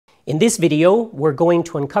In this video, we're going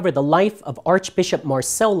to uncover the life of Archbishop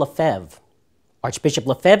Marcel Lefebvre. Archbishop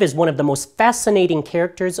Lefebvre is one of the most fascinating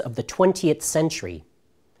characters of the 20th century.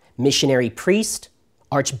 Missionary priest,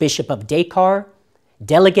 Archbishop of Dakar,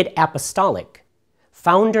 Delegate Apostolic,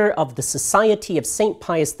 founder of the Society of St.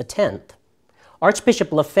 Pius X,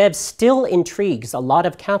 Archbishop Lefebvre still intrigues a lot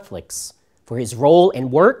of Catholics for his role and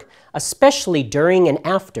work, especially during and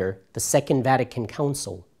after the Second Vatican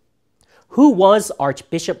Council. Who was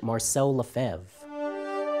Archbishop Marcel Lefebvre?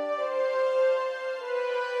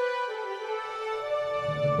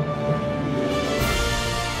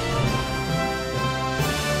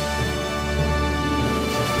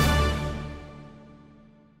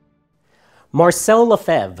 Marcel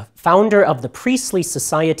Lefebvre, founder of the Priestly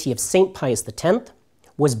Society of St. Pius X,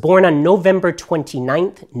 was born on November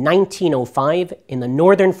 29, 1905, in the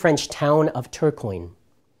northern French town of Tourcoing.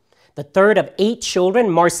 The third of 8 children,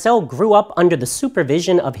 Marcel grew up under the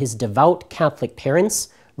supervision of his devout Catholic parents,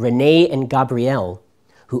 Rene and Gabrielle,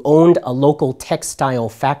 who owned a local textile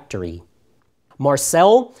factory.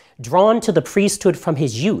 Marcel, drawn to the priesthood from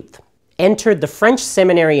his youth, entered the French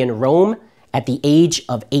Seminary in Rome at the age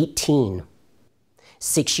of 18.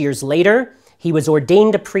 6 years later, he was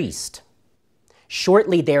ordained a priest.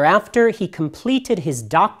 Shortly thereafter, he completed his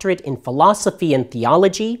doctorate in philosophy and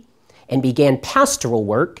theology and began pastoral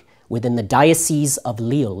work within the diocese of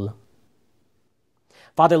Lille.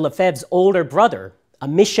 Father Lefebvre's older brother, a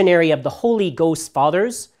missionary of the Holy Ghost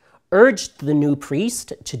Fathers, urged the new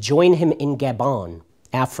priest to join him in Gabon,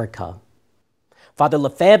 Africa. Father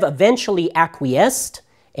Lefebvre eventually acquiesced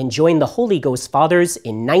and joined the Holy Ghost Fathers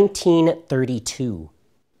in 1932.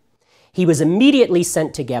 He was immediately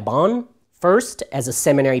sent to Gabon, first as a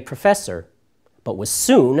seminary professor, but was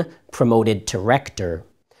soon promoted to rector.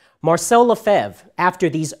 Marcel Lefebvre, after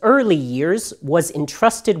these early years, was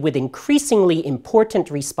entrusted with increasingly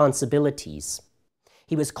important responsibilities.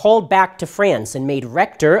 He was called back to France and made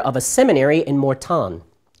rector of a seminary in Mortain.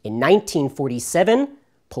 In 1947,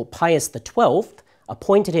 Pope Pius XII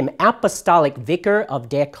appointed him apostolic vicar of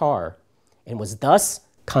Dakar and was thus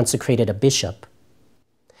consecrated a bishop.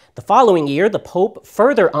 The following year, the Pope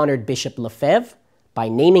further honored Bishop Lefebvre by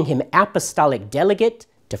naming him apostolic delegate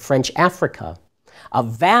to French Africa, a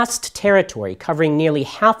vast territory covering nearly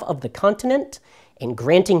half of the continent, and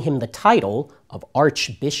granting him the title of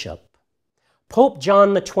Archbishop. Pope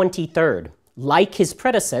John XXIII, like his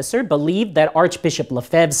predecessor, believed that Archbishop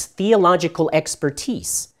Lefebvre's theological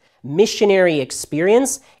expertise, missionary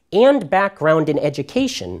experience, and background in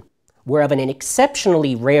education were of an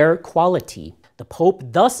exceptionally rare quality. The Pope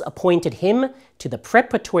thus appointed him to the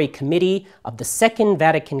preparatory committee of the Second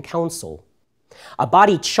Vatican Council, a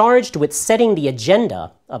body charged with setting the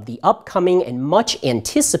agenda of the upcoming and much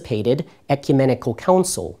anticipated ecumenical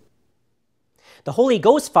council. The Holy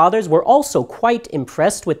Ghost Fathers were also quite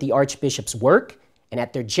impressed with the Archbishop's work, and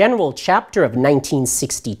at their general chapter of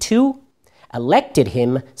 1962, elected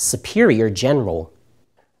him Superior General.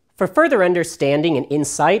 For further understanding and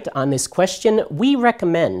insight on this question, we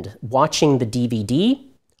recommend watching the DVD,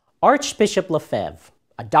 Archbishop Lefebvre,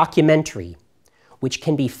 a documentary, which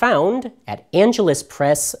can be found at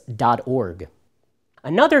angeluspress.org.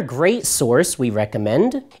 Another great source we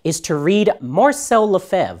recommend is to read Marcel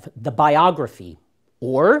Lefebvre, the biography,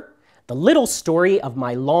 or The Little Story of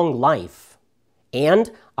My Long Life,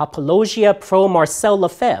 and Apologia pro Marcel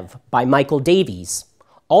Lefebvre by Michael Davies,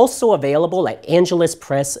 also available at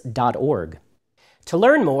angeluspress.org. To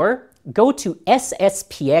learn more, go to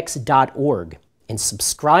sspx.org and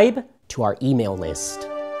subscribe to our email list.